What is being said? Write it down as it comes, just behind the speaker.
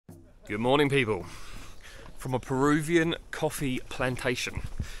Good morning, people, from a Peruvian coffee plantation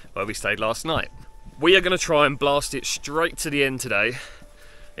where we stayed last night. We are going to try and blast it straight to the end today.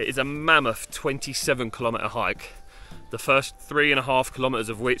 It is a mammoth 27-kilometre hike, the first 3.5 kilometres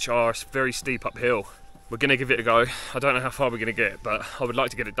of which are very steep uphill. We're going to give it a go. I don't know how far we're going to get, but I would like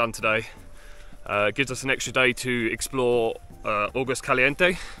to get it done today. It gives us an extra day to explore Aguas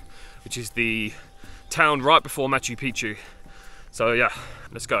Calientes, which is the town right before Machu Picchu. So yeah,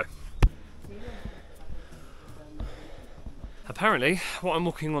 let's go. Apparently, what I'm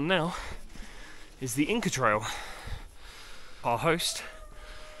walking on now is the Inca Trail. Our host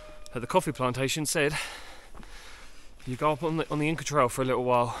at the coffee plantation said you go up on the Inca Trail for a little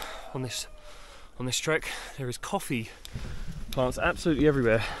while on this trek. There is coffee plants absolutely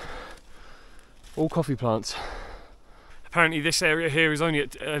everywhere. All coffee plants. Apparently this area here is only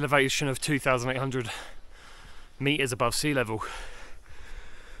at an elevation of 2,800 meters above sea level.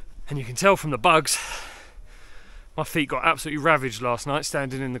 And you can tell from the bugs, my feet got absolutely ravaged last night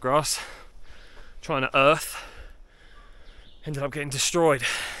standing in the grass, trying to earth. Ended up getting destroyed.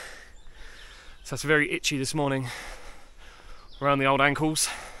 So it's very itchy this morning around the old ankles.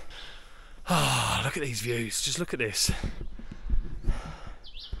 Oh, look at these views, just look at this.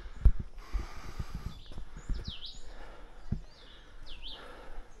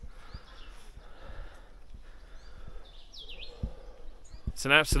 It's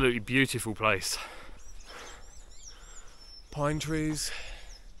an absolutely beautiful place. Pine trees.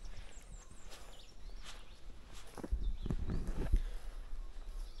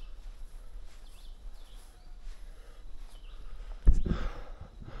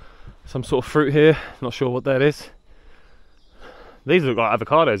 Some sort of fruit here, not sure what that is. These look like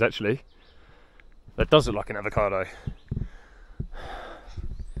avocados actually. That does look like an avocado.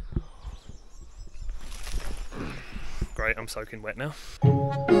 Great, I'm soaking wet now.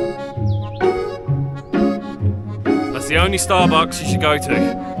 That's the only Starbucks you should go to.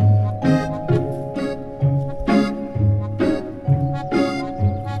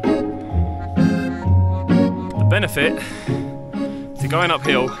 The benefit to going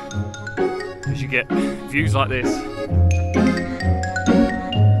uphill is you get views like this.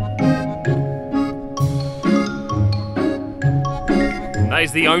 And that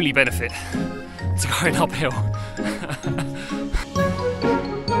is the only benefit to going uphill.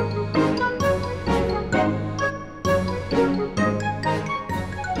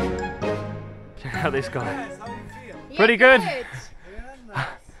 Check out this guy. Yes, how do you feel? Pretty good. Yeah, nice.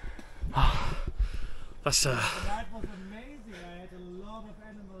 That's The night was amazing. I had a lot of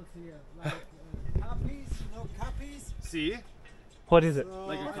animals here, like cappies, you know, cappies. See? what is it? So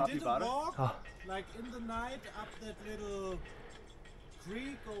Like a I did a capybara? walk, Oh. like in the night, up that little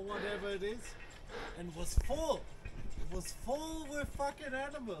creek or whatever it is, and it was full. It was full with fucking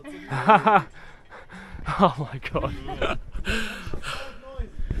animals. Oh my god.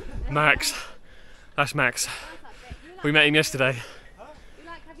 Max. That's Max. We met him yesterday.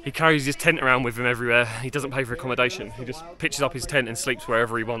 He carries his tent around with him everywhere. He doesn't pay for accommodation. He just pitches up his tent and sleeps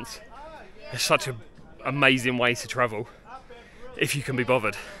wherever he wants. It's such an amazing way to travel, if you can be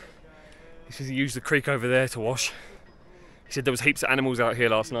bothered. He says he used the creek over there to wash. He said there was heaps of animals out here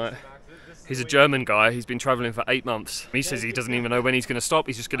last night. He's a German guy. He's been travelling for 8 months. He says he doesn't even know when he's going to stop.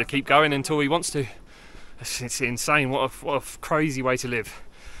 He's just going to keep going until he wants to. It's insane. What a crazy way to live.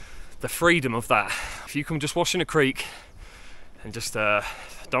 The freedom of that. If you can just wash in a creek and just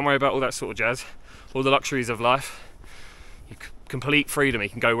don't worry about all that sort of jazz, all the luxuries of life, complete freedom. He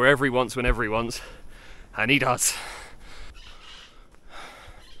can go wherever he wants, whenever he wants, and he does.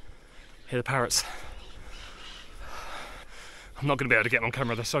 Hear the parrots. I'm not going to be able to get them on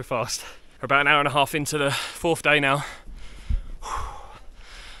camera, they're so fast. We're about an hour and a half into the 4th day now.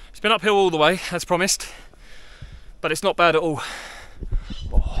 It's been uphill all the way, as promised, but it's not bad at all.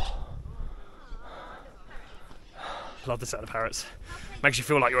 Oh. Love the sound of parrots. Makes you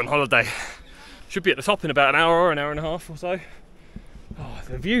feel like you're on holiday. Should be at the top in about an hour or an hour and a half or so. Oh,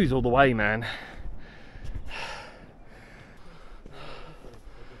 the views all the way, man.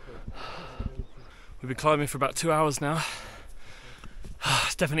 We've been climbing for about 2 hours now.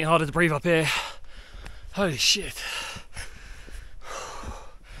 It's definitely harder to breathe up here. Holy shit.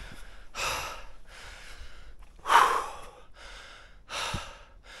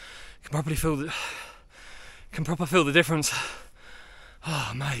 Can properly feel the difference.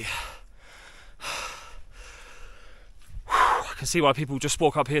 Oh mate. I can see why people just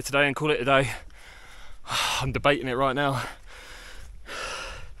walk up here today and call it a day. I'm debating it right now.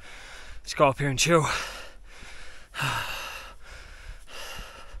 Just go up here and chill.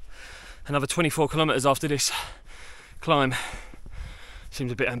 Another 24 kilometres after this climb.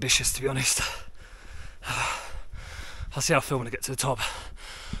 Seems a bit ambitious, to be honest. I'll see how I feel when I get to the top.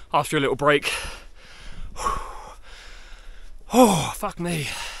 After a little break. Oh, fuck me.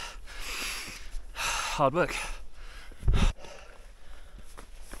 Hard work.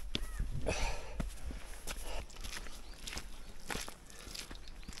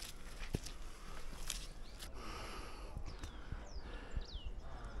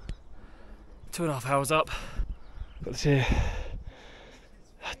 Two and a half hours up. Got this here.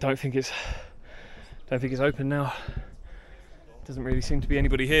 I don't think it's open now. Doesn't really seem to be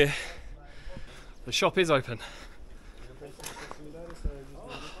anybody here. The shop is open.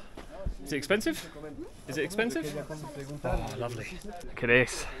 Is it expensive? Is it expensive? Oh, lovely. Look at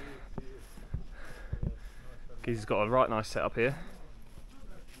this. He's got a right nice setup here.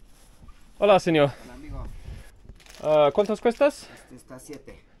 Hola, señor. ¿Cuántas cuestas? Está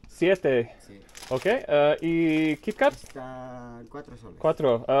 7. 7. Sí. Ok. ¿Y Kit Kat? Está 4 soles.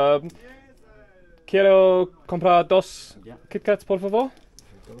 4. Quiero comprar 2 Ya. Kit Kats, por favor.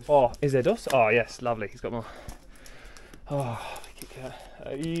 Oh, is there 2? Oh, yes, lovely. He's got more. Oh, Kit Kat.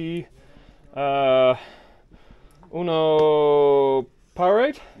 Y uno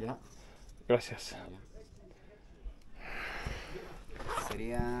Powerade. Ya. Gracias.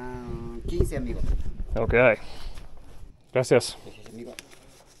 Serían 15, amigo. Ok. Gracias. Gracias, amigo.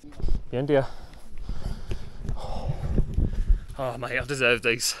 Bien, dear. Oh, mate, I deserve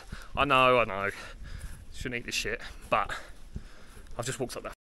these. I know. Shouldn't eat this shit, but I've just walked up that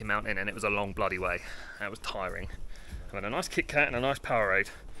f***ing mountain and it was a long bloody way. And it was tiring. I had a nice Kit Kat and a nice Powerade.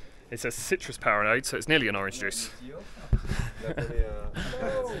 It's a citrus Powerade, so it's nearly an orange juice.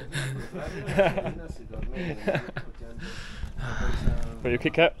 Got your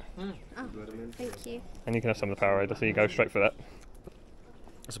Kit Kat? Oh, thank you. And you can have some of the Powerade. I see you go straight for that.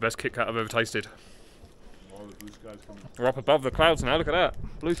 That's the best Kit Kat I've ever tasted. We're up above the clouds now, look at that.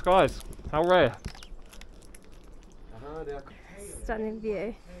 Blue skies. How rare. Stunning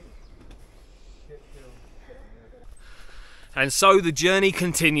view. And so the journey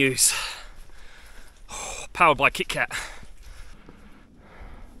continues. Powered by Kit Kat.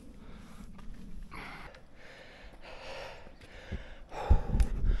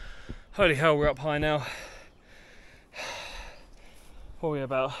 Holy hell, we're up high now. What are we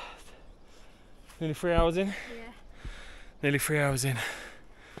about? Nearly 3 hours in? Yeah. Nearly 3 hours in.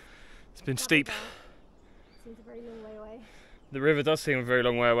 It's been steep. Seems a very long way away. The river does seem a very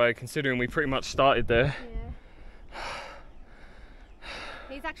long way away, considering we pretty much started there. Yeah.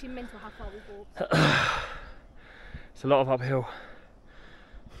 It's actually mental how far we've walked. It's a lot of uphill.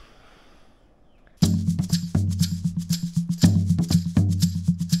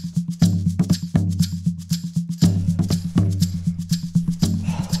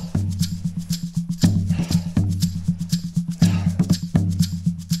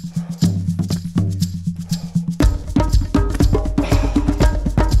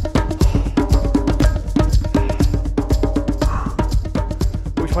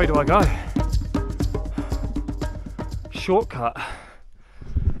 Which way do I go? Shortcut.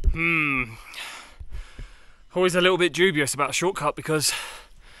 Always a little bit dubious about a shortcut because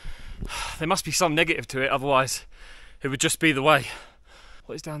there must be some negative to it, otherwise it would just be the way.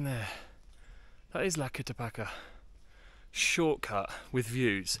 What is down there? That is La Quitapaca. Shortcut with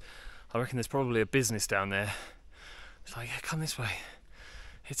views. I reckon there's probably a business down there. It's like, yeah, come this way.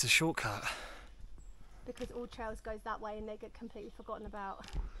 It's a shortcut. Because all trails goes that way and they get completely forgotten about.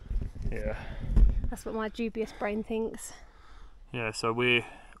 Yeah. That's what my dubious brain thinks. Yeah, so we're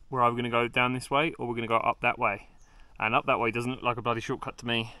either going to go down this way or we're going to go up that way. And up that way doesn't look like a bloody shortcut to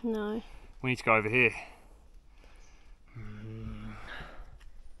me. No. We need to go over here.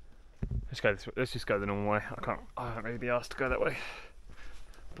 Let's go this way. Let's just go the normal way. I don't really be asked to go that way.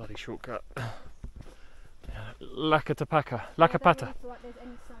 Bloody shortcut. La Quitapaca. La Quitapaca. I don't really feel like there's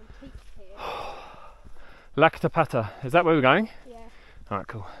any stone peaks here. La Quitapaca. Is that where we're going? Yeah. Alright,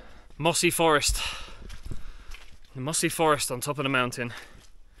 cool. Mossy forest. The mossy forest on top of the mountain.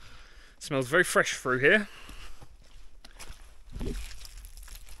 It smells very fresh through here.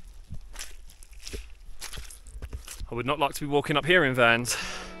 I would not like to be walking up here in vans.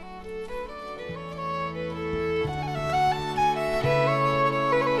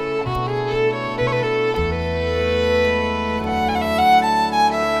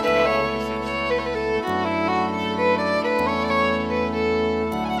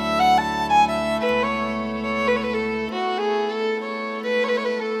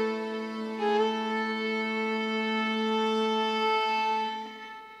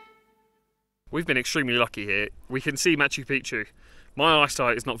 We've been extremely lucky here. We can see Machu Picchu. My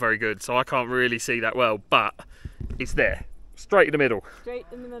eyesight is not very good, so I can't really see that well, but it's there. straight in the middle. Straight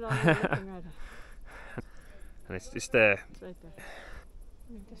in the middle. You're looking right. And it's just there. It's right there.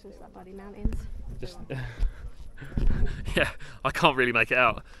 This is that bloody mountains. Just yeah, I can't really make it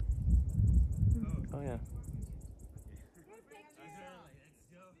out. Oh yeah.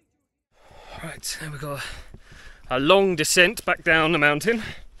 Right, now we've got a long descent back down the mountain.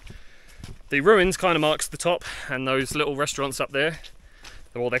 The ruins kind of marks the top, and those little restaurants up there,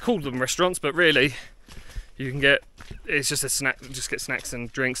 well, they called them restaurants, but really you can get, it's just a snack, just get snacks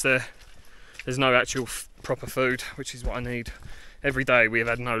and drinks there. There's no actual proper food, which is what I need. Every day we have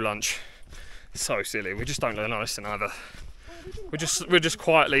had no lunch. It's so silly. We just don't learn a lesson either. We're just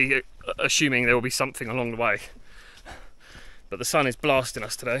quietly assuming there will be something along the way. But the sun is blasting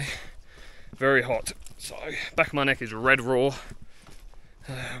us today. Very hot. So back of my neck is red raw.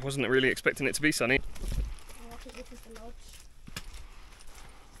 Wasn't really expecting it to be sunny. Oh, I think this is the lodge.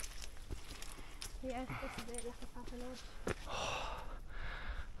 Yeah, this is it,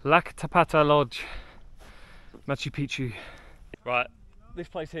 Lakatapata Lodge, Machu Picchu. Right, this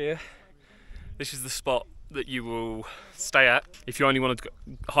place here, this is the spot that you will stay at if you only want to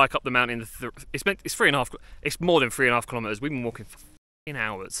hike up the mountain. It's more than 3.5 kilometres. We've been walking for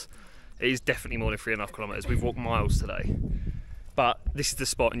hours. It is definitely more than 3.5 kilometres. We've walked miles today. But this is the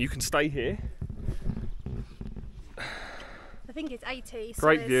spot, and you can stay here. I think it's 80. So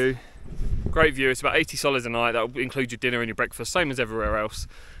Great view. Great view. It's about 80 soles a night. That will include your dinner and your breakfast, same as everywhere else.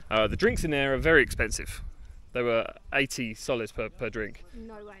 The drinks in there are very expensive. They were 80 soles per drink.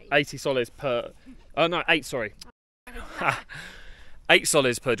 No way. 80 soles per... Oh no, 8, sorry. 8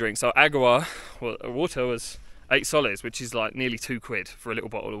 soles per drink. So agua, well, water was 8 soles, which is like nearly £2 for a little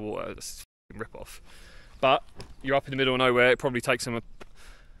bottle of water. That's a rip-off. But you're up in the middle of nowhere. It probably takes them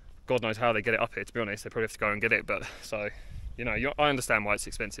God knows how they get it up here, to be honest. They probably have to go and get it. But so, you know, I understand why it's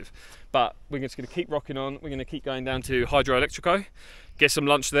expensive. But we're just going to keep rocking on. We're going to keep going down to Hydroelectrico, get some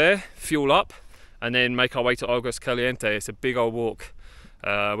lunch there, fuel up, and then make our way to Aguas Calientes. It's a big old walk.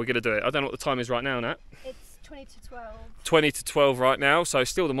 We're going to do it. I don't know what the time is right now, Nat. It's 20 to 12. 20 to 12 right now, so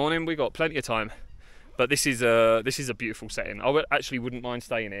still the morning. We've got plenty of time. But this is a beautiful setting. I actually wouldn't mind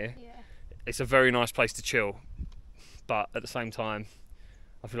staying here. Yeah. It's a very nice place to chill, but at the same time,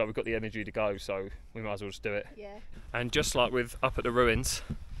 I feel like we've got the energy to go, so we might as well just do it. Yeah. And just like with up at the ruins,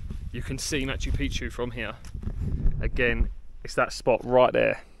 you can see Machu Picchu from here. Again, it's that spot right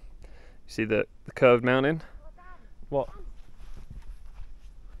there. You see the curved mountain? What?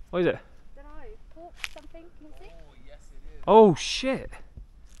 What is it? Don't know. Pork something? Can you see? Oh, yes, it is. Oh shit!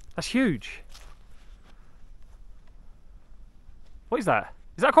 That's huge. What is that?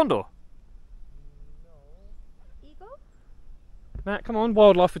 Is that a condor? Eagle? Matt, come on,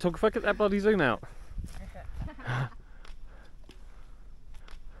 wildlife photographer, get that bloody zoom out.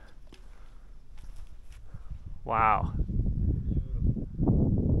 Wow.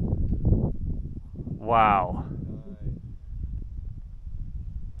 Wow.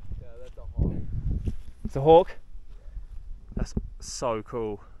 Yeah, that's a hawk. It's a hawk? That's so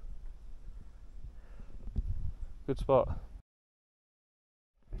cool. Good spot.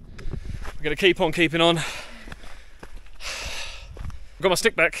 We're going to keep on keeping on. I've got my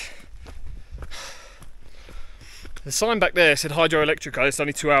stick back. The sign back there said Hydroelectrico, it's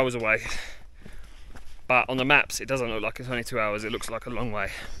only 2 hours away. But on the maps it doesn't look like it's only 2 hours, it looks like a long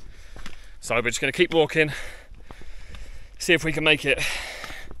way. So we're just going to keep walking, see if we can make it.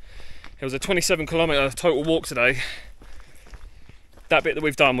 It was a 27-kilometre total walk today. That bit that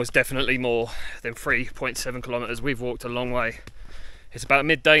we've done was definitely more than 3.7 kilometres. We've walked a long way. It's about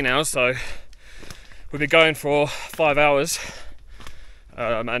midday now, so we've been going for 5 hours.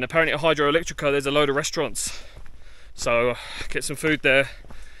 And apparently at Hydroelectrico there's a load of restaurants. So get some food there,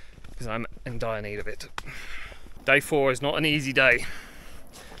 because I'm in dire need of it. Day 4 is not an easy day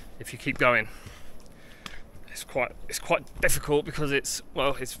if you keep going. It's quite difficult because it's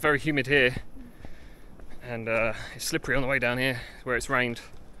very humid here, and it's slippery on the way down here where it's rained.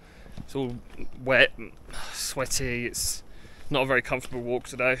 It's all wet, sweaty. It's not a very comfortable walk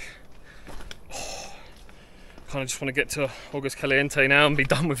today. Kind of just want to get to Aguas Calientes now and be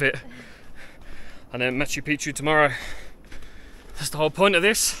done with it, and then Machu Picchu tomorrow. That's the whole point of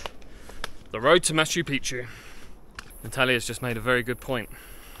this. The road to Machu Picchu. Natalia's just made a very good point.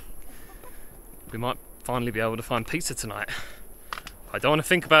 We might finally be able to find pizza tonight. I don't want to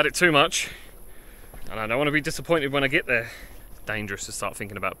think about it too much, and I don't want to be disappointed when I get there. It's dangerous to start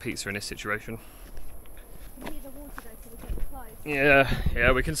thinking about pizza in this situation. You hear the water though, so we take the flies.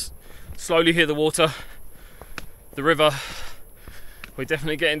 Yeah, we can slowly hear the water, the river. We're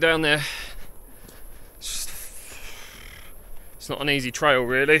definitely getting down there. It's not an easy trail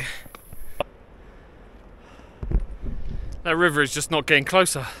really. That river is just not getting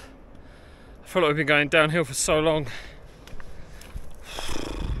closer. I feel like we've been going downhill for so long.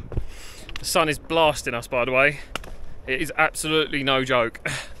 The sun is blasting us, by the way. It is absolutely no joke.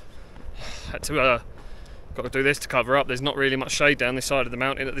 Had to got to do this to cover up. There's not really much shade down this side of the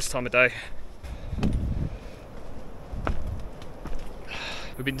mountain at this time of day.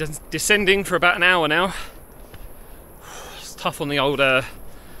 We've been descending for about an hour now. It's tough on the old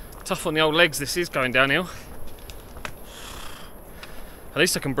legs. This is going downhill. At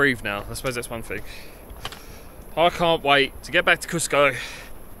least I can breathe now. I suppose that's one thing. I can't wait to get back to Cusco,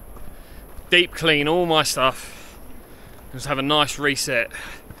 deep clean all my stuff, and just have a nice reset.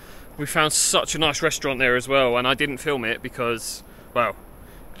 We found such a nice restaurant there as well, and I didn't film it because, well,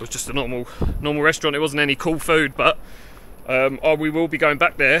 it was just a normal restaurant. It wasn't any cool food, but we will be going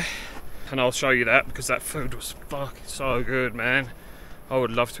back there, and I'll show you that because that food was fucking so good, man. I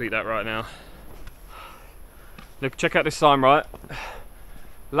would love to eat that right now. Look, check out this sign, right?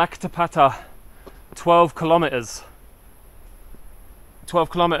 Lactapata, 12 kilometers. 12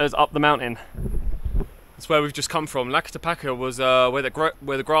 kilometers up the mountain. That's where we've just come from. Lactapata was where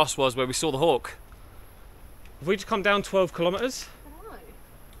the grass was, where we saw the hawk. Have we just come down 12 kilometers? I don't know.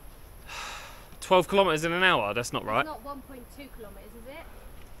 12 kilometers in an hour? That's not right. It's not 1.2 kilometres, is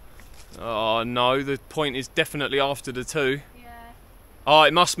it? Oh no, the point is definitely after the 2. Yeah. Oh,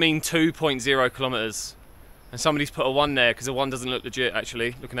 it must mean 2.0 kilometers. And somebody's put a 1 there because the 1 doesn't look legit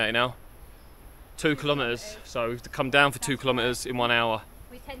actually, looking at it now. 2 kilometers, so we've come down for 2 kilometers in 1 hour.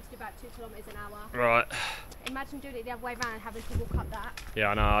 We tend to do about 2 kilometres an hour. Right. Imagine doing it the other way around and having to walk up that. Yeah,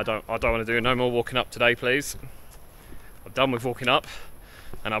 I know, I don't want to do no more walking up today, please. I'm done with walking up,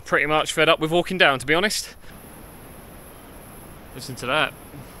 and I'm pretty much fed up with walking down, to be honest. Listen to that.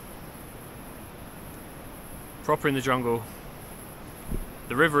 Proper in the jungle.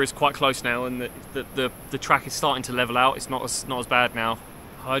 The river is quite close now, and the track is starting to level out. It's not as bad now.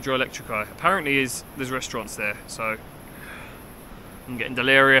 Hydroelectrica. Apparently there's restaurants there, so I'm getting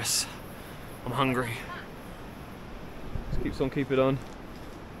delirious. I'm hungry. Just keeps on keeping on.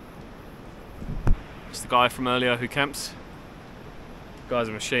 It's the guy from earlier who camps. The guy's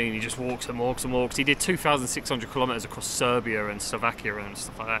a machine. He just walks and walks and walks. He did 2,600 kilometers across Serbia and Slovakia and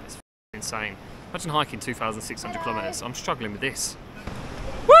stuff like that. It's insane. Imagine hiking 2,600 kilometers. I'm struggling with this.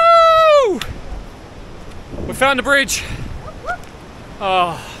 Woo! We found a bridge.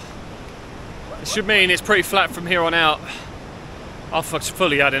 Oh, it should mean it's pretty flat from here on out. I've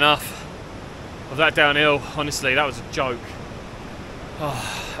fully had enough of that downhill. Honestly, that was a joke.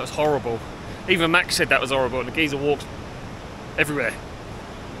 Oh, that was horrible. Even Max said that was horrible, and the geezer walked everywhere.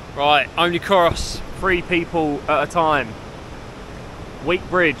 Right, only cross 3 people at a time. Weak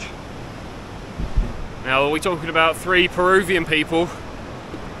bridge. Now, are we talking about 3 Peruvian people?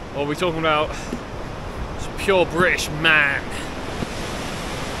 Or are we talking about some pure British man?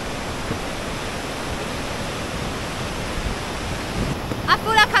 I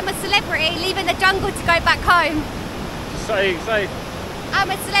feel like I'm a celebrity leaving the jungle to go back home. Say. I'm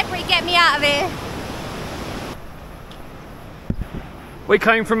a celebrity, get me out of here. We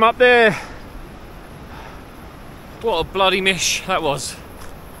came from up there. What a bloody mish that was.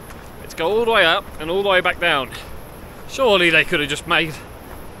 Let's go all the way up and all the way back down. Surely they could have just made,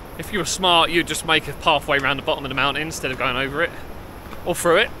 if you were smart, you'd just make a pathway around the bottom of the mountain instead of going over it. Or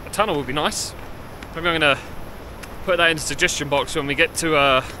through it. A tunnel would be nice. Maybe I'm going to put that in the suggestion box when we get to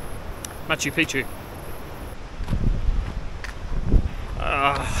Machu Picchu.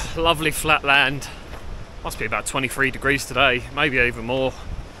 Lovely flat land. Must be about 23 degrees today, maybe even more.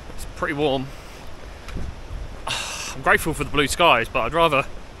 It's pretty warm. I'm grateful for the blue skies, but I'd rather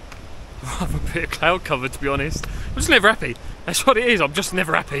a bit of cloud cover, to be honest. I'm just never happy. That's what it is. I'm just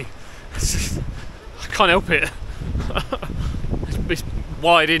never happy. I can't help it. It's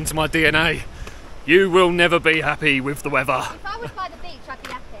wired into my DNA. You will never be happy with the weather. If I was by the beach, I'd be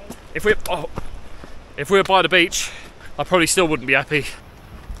happy. If we were by the beach, I probably still wouldn't be happy.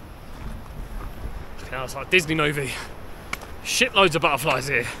 Now it's like a Disney movie. Shitloads of butterflies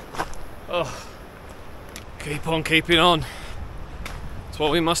here. Oh, keep on keeping on. It's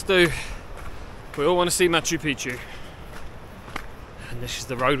what we must do. We all want to see Machu Picchu. And this is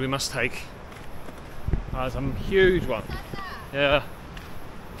the road we must take. There's a huge one. Yeah.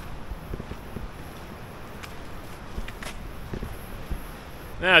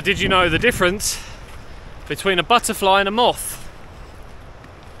 Now, did you know the difference between a butterfly and a moth?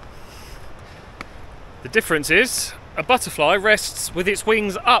 The difference is a butterfly rests with its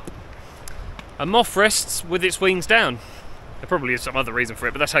wings up. A moth rests with its wings down. There probably is some other reason for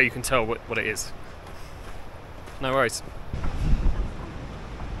it, but that's how you can tell what it is. No worries.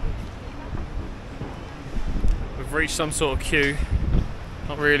 We've I've reached some sort of queue.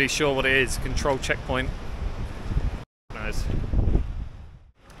 Not really sure what it is. Control checkpoint. Nice.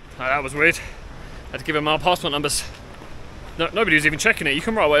 Oh, that was weird. Had to give him our passport numbers. No, nobody was even checking it. You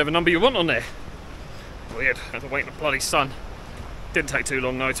can write whatever number you want on there. Weird. Had to wait in the bloody sun. Didn't take too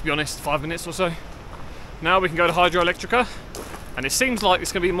long though, to be honest. 5 minutes or so. Now we can go to Hydroelectrica, and it seems like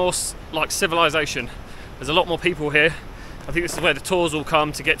it's going to be more like civilization. There's a lot more people here. I think this is where the tours will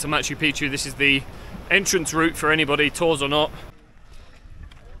come to get to Machu Picchu. This is the entrance route for anybody, tours or not.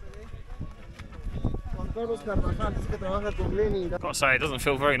 Gotta say, it doesn't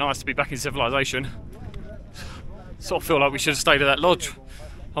feel very nice to be back in civilization. Sort of feel like we should have stayed at that lodge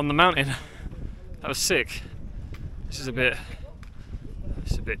on the mountain. That was sick. This is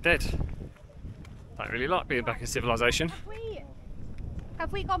it's a bit dead. I don't really like being back in civilization.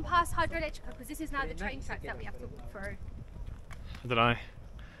 Have we gone past Hydroelectrica? Because this is now the train track that we have to walk through. I don't know.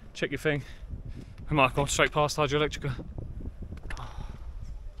 Check your thing. We might have gone straight past Hydroelectrica.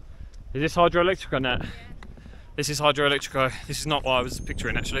 Is this Hydroelectrica, Nat? Yeah. This is Hydroelectrica. This is not what I was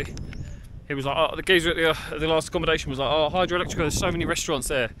picturing actually. It was like, oh, the geezer at the last accommodation was like, oh, Hydroelectrica, there's so many restaurants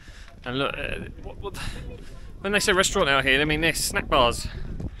there. And look, when they say restaurant out here, they mean this, snack bars.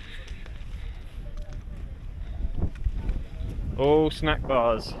 Oh, snack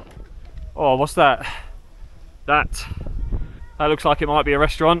bars. Oh, what's that? That looks like it might be a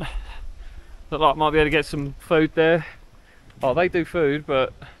restaurant. Look like I might be able to get some food there. Oh, they do food,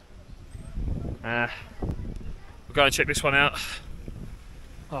 but we'll go and check this one out.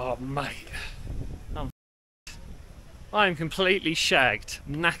 Oh, mate. I'm completely shagged,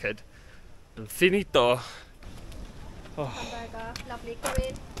 knackered, and finito. Oh. Hamburger, lovely. Go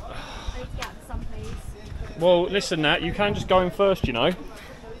in. I need to get out of the sun, please. Well, listen, Nat, you can just go in first, you know.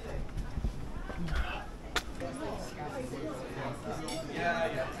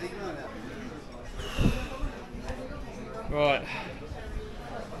 Right,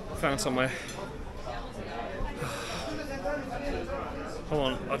 found somewhere.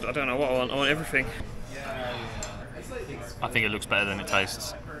 I don't know what I want. I want everything. I think it looks better than it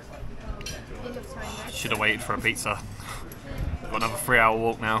tastes. It looks horrendous. Should have waited for a pizza. Got another 3-hour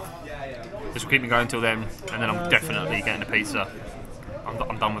walk now. This will keep me going till then, and then I'm definitely getting a pizza.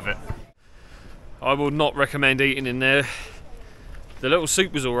 I'm done with it. I will not recommend eating in there. The little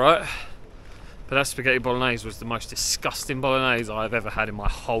soup was alright, but that spaghetti bolognese was the most disgusting bolognese I have ever had in my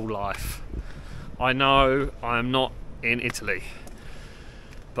whole life. I know I am not in Italy,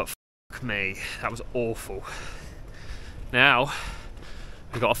 but fuck me, that was awful. Now,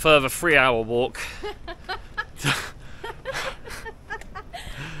 we've got a further 3-hour walk.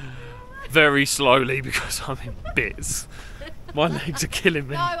 Very slowly because I'm in bits. My legs are killing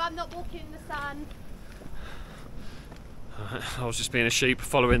me. No, I'm not walking in the sun. I was just being a sheep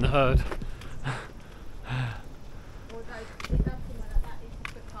following the herd.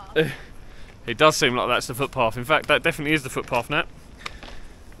 It does seem like that's the footpath. In fact, that definitely is the footpath, Nat.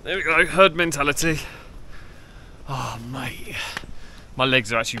 There we go, herd mentality. Oh, mate. My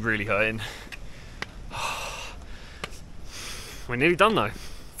legs are actually really hurting. We're nearly done though.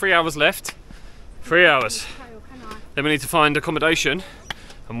 3 hours left. 3 hours. Then we need to find accommodation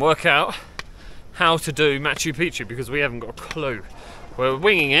and work out how to do Machu Picchu because we haven't got a clue. We're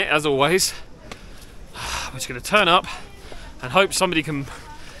winging it as always. We're just going to turn up and hope somebody can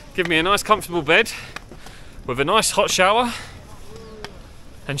give me a nice comfortable bed with a nice hot shower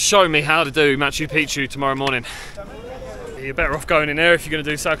and show me how to do Machu Picchu tomorrow morning. You're better off going in there if you're going to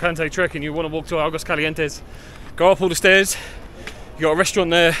do Salkantay Trek and you want to walk to Aguas Calientes. Go up all the stairs. You got a restaurant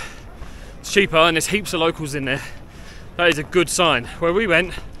there. It's cheaper and there's heaps of locals in there. That is a good sign. Where we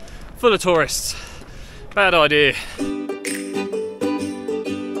went, full of tourists. Bad idea.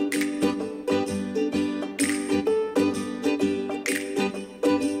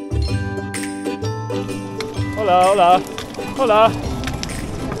 Hola, hola, hola.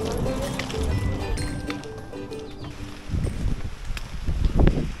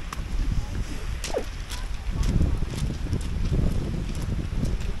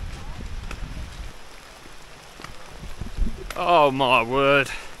 Oh my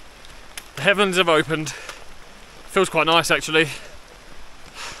word. The heavens have opened. Feels quite nice actually.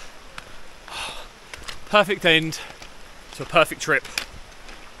 Perfect end to a perfect trip.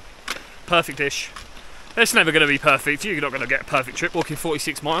 Perfect-ish. It's never going to be perfect. You're not going to get a perfect trip walking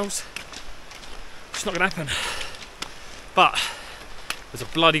 46 miles. It's not going to happen. But it was a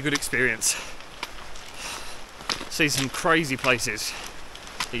bloody good experience. See some crazy places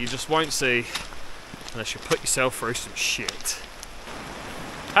that you just won't see unless you put yourself through some shit.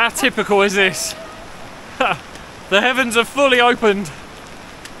 How typical is this? The heavens have fully opened.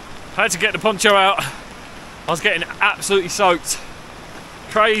 I had to get the poncho out. I was getting absolutely soaked.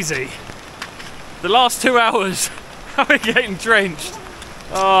 Crazy. The last 2 hours, I've been getting drenched.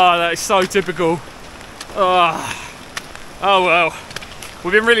 Oh, that is so typical. Oh well.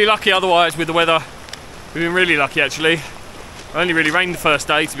 We've been really lucky otherwise with the weather. We've been really lucky actually. It only really rained the first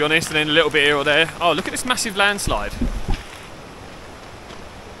day to be honest, and then a little bit here or there. Oh, look at this massive landslide.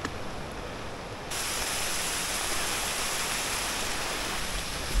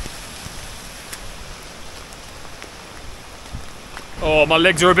 Oh, my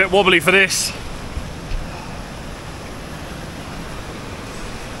legs are a bit wobbly for this.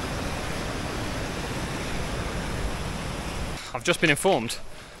 I've just been informed.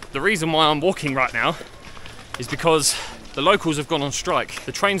 The reason why I'm walking right now is because the locals have gone on strike.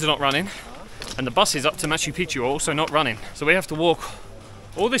 The trains are not running and the buses up to Machu Picchu are also not running. So we have to walk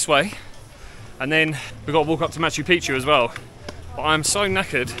all this way and then we've got to walk up to Machu Picchu as well. But I'm so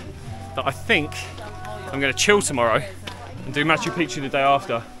knackered that I think I'm going to chill tomorrow and do Machu Picchu the day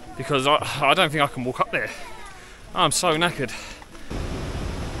after because I don't think I can walk up there. I'm so knackered.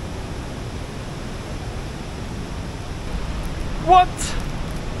 What?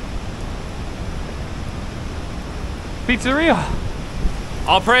 Pizzeria.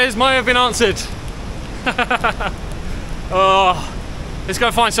 Our prayers may have been answered. Oh, let's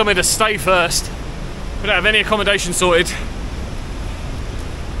go find somewhere to stay first. We don't have any accommodation sorted.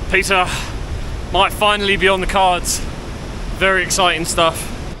 Pizza might finally be on the cards. Very exciting stuff.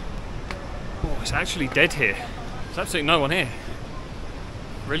 Oh, it's actually dead here. There's absolutely no one here.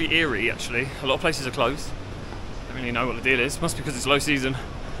 Really eerie actually. A lot of places are closed. Don't really know what the deal is. Must be because it's low season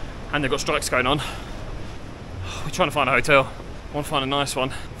and they've got strikes going on. We're trying to find a hotel. I want to find a nice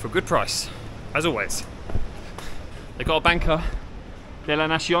one for a good price, as always. They've got a Banca de la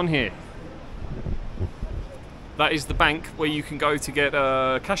Nación here. That is the bank where you can go to get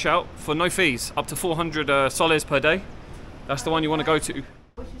cash out for no fees, up to 400 soles per day. That's the one you want to go to. We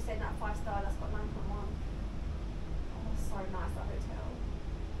should say that 5-star, that's got 9.1. Oh, so nice, that hotel.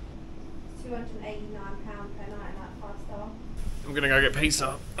 It's £289 per night in that 5-star. I'm gonna go get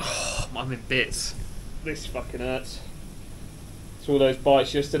pizza. Oh, I'm in bits. This fucking hurts. It's all those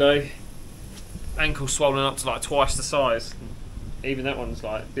bites yesterday. Ankle swollen up to like twice the size. Even that one's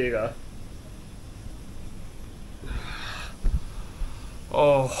like bigger.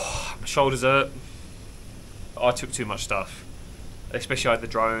 Oh, my shoulders hurt. I took too much stuff. Especially I had the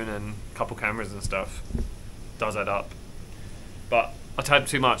drone and a couple cameras and stuff. Does add up. But I had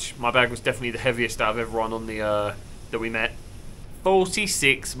too much. My bag was definitely the heaviest out of everyone on the that we met.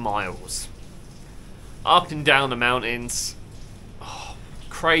 46 miles. Up and down the mountains. Oh,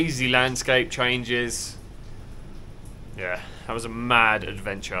 crazy landscape changes. Yeah, that was a mad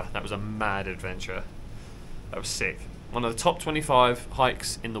adventure. That was a mad adventure. That was sick. One of the top 25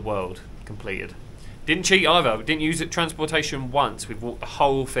 hikes in the world completed. Didn't cheat either. We didn't use it transportation once. We've walked the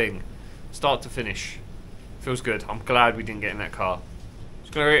whole thing, start to finish. Feels good. I'm glad we didn't get in that car.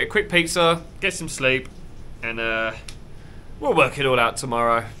 Just gonna get a quick pizza, get some sleep, and we'll work it all out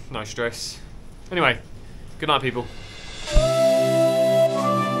tomorrow. No stress. Anyway, good night, people.